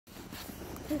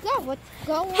What's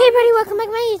going on? Hey everybody, welcome back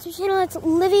to my YouTube channel. It's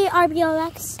Livy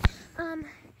RBLX.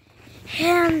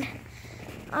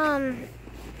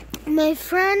 My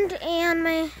friend and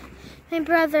my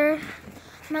brother.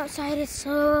 I'm outside. It's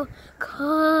so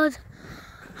cold.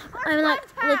 I'm like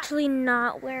literally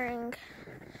not wearing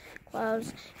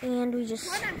gloves, and we just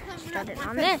started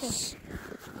on this.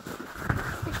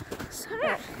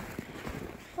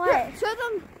 What? Show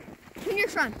them to your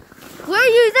son. We're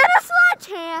using a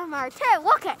sledgehammer too.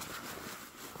 Look it.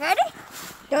 Ready?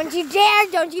 Don't you dare!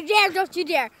 Don't you dare! Don't you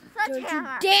dare! Don't you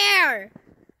dare!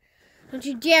 Don't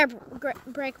you dare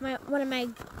break one of my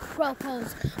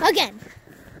GoPros again!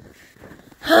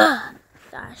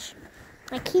 Gosh,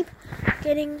 I keep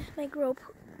getting my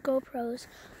GoPros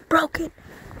broken,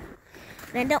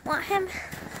 and I don't want him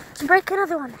to break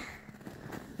another one.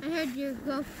 I heard your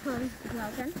GoPro's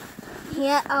broken.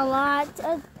 Yeah, a lot.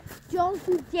 Don't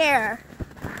you dare!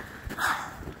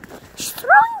 She's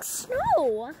throwing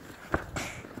snow.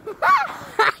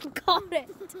 I caught it.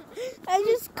 I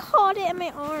just caught it in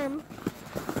my arm.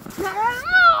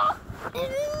 No!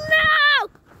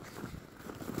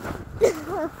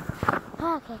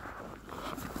 Okay.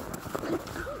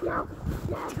 No.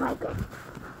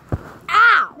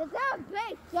 Ow!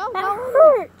 That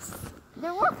hurts.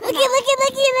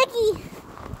 Looky.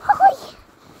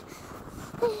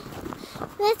 Oh,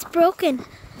 that's broken.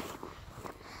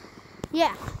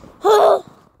 Yeah. You're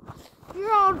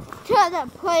going to the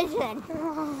prison.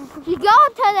 You go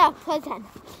to the prison.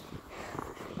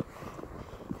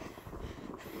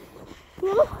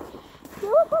 You look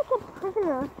like a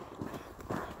prisoner.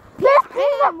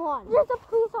 There's a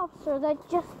police officer that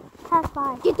just passed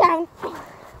by. Get down.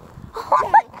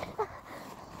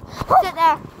 Sit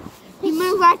there. You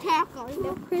move right tackle. He's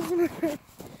a prisoner.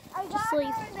 I got Just her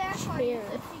like in there for you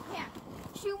if she can't.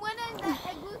 She went in the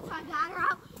igloo, so I got her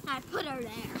out and I put her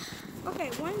there. Okay,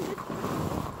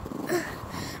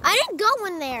 I didn't go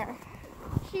in there.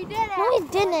 She did it. No, I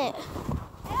didn't. And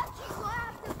she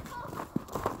grabbed the phone.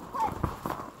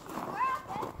 She grabbed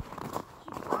it.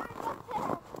 She climbed up there.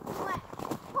 Went.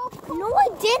 No, I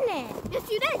didn't. Yes,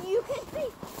 you did. You can see.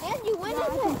 And you went in there.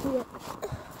 I can see it.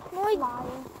 No, I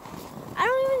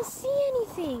don't even see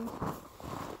anything.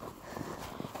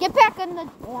 Get back in the...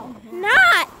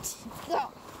 Not. Go.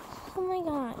 Oh my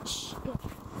gosh.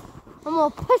 I'm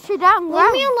going to push you down.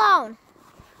 Leave me alone.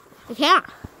 I can't.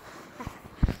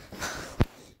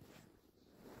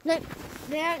 They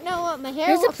don't know what my hair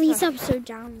There's a looks police like. officer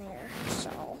down there,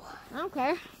 so. I don't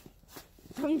care.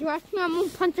 Come direct me, I'm going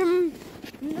to punch him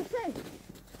in the face.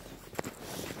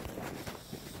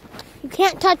 You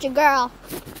can't touch a girl.